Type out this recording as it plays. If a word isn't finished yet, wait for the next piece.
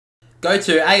Go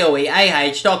to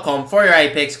aoeah.com for your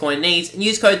Apex coin needs and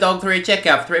use code DOG3 at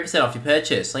checkout for 3% off your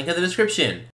purchase. Link in the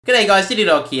description. G'day guys,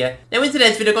 DYLIEDOG here. Now in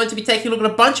today's video, I'm going to be taking a look at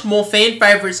a bunch more fan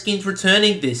favourite skins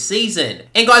returning this season.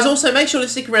 And guys, also make sure to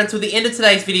stick around till the end of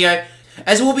today's video,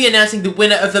 as we'll be announcing the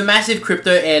winner of the massive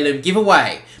crypto heirloom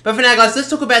giveaway. But for now guys, let's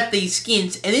talk about these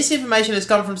skins, and this information has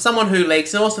come from someone who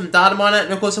leaks, an awesome data miner,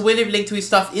 and of course I will leave a link to his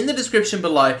stuff in the description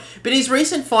below. But his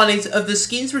recent findings of the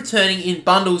skins returning in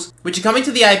bundles, which are coming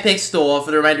to the Apex store for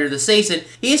the remainder of the season,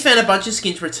 he has found a bunch of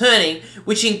skins returning,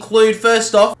 which include,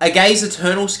 first off, a Gaze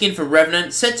Eternal skin for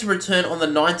Revenant, set to return on the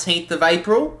 19th of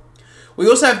April. We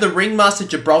also have the Ringmaster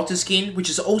Gibraltar skin,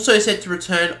 which is also set to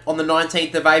return on the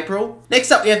 19th of April.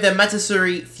 Next up we have the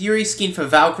Omatsuri Fury skin for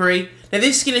Valkyrie. Now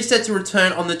this skin is set to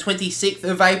return on the 26th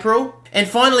of April. And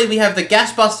finally we have the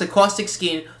Gas Buster Caustic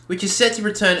skin, which is set to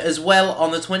return as well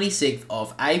on the 26th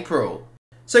of April.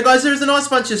 So guys, there's a nice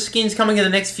bunch of skins coming in the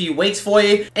next few weeks for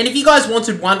you, and if you guys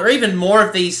wanted one or even more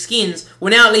of these skins,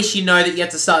 well now at least you know that you have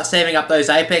to start saving up those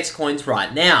Apex coins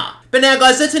right now. But now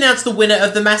guys, let's announce the winner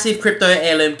of the massive crypto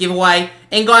heirloom giveaway,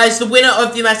 and guys, the winner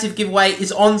of the massive giveaway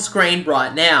is on screen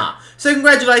right now. So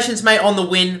congratulations mate on the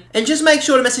win, and just make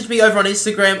sure to message me over on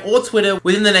Instagram or Twitter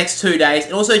within the next 2 days,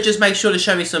 and also just make sure to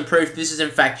show me some proof this is in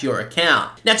fact your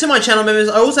account. Now to my channel members,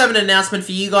 I also have an announcement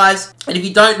for you guys, and if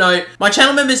you don't know, my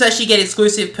channel members actually get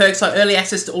exclusive perks like early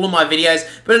access to all of my videos,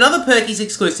 but another perk is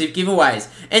exclusive giveaways.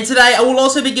 And today I will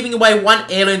also be giving away one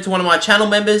heirloom to one of my channel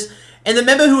members, and the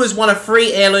member who has won a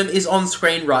free heirloom is on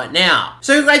screen right now.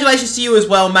 So congratulations to you as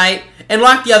well, mate. And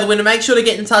like the other winner, make sure to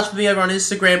get in touch with me over on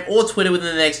Instagram or Twitter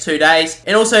within the next 2 days.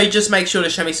 And also just make sure to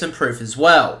show me some proof as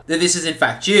well that this is in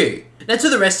fact you. Now to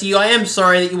the rest of you, I am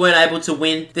sorry that you weren't able to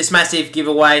win this massive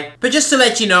giveaway. But just to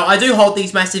let you know, I do hold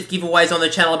these massive giveaways on the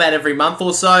channel about every month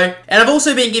or so. And I've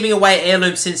also been giving away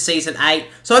heirlooms since Season 8.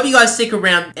 So I hope you guys stick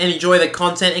around and enjoy the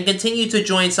content and continue to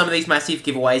join some of these massive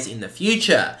giveaways in the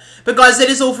future. But guys, that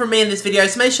is all from me in this video,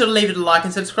 so make sure to leave it a like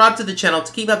and subscribe to the channel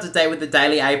to keep up to date with the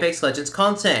daily Apex Legends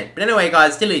content. But anyway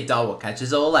guys, DYLIEDOG will catch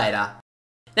us all later.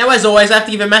 Now as always, I have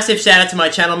to give a massive shout out to my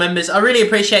channel members. I really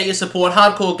appreciate your support.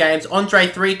 Hardcore Games,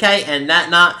 Andre3K and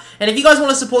NatNut. And if you guys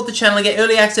want to support the channel and get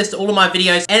early access to all of my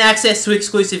videos and access to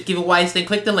exclusive giveaways, then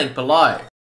click the link below.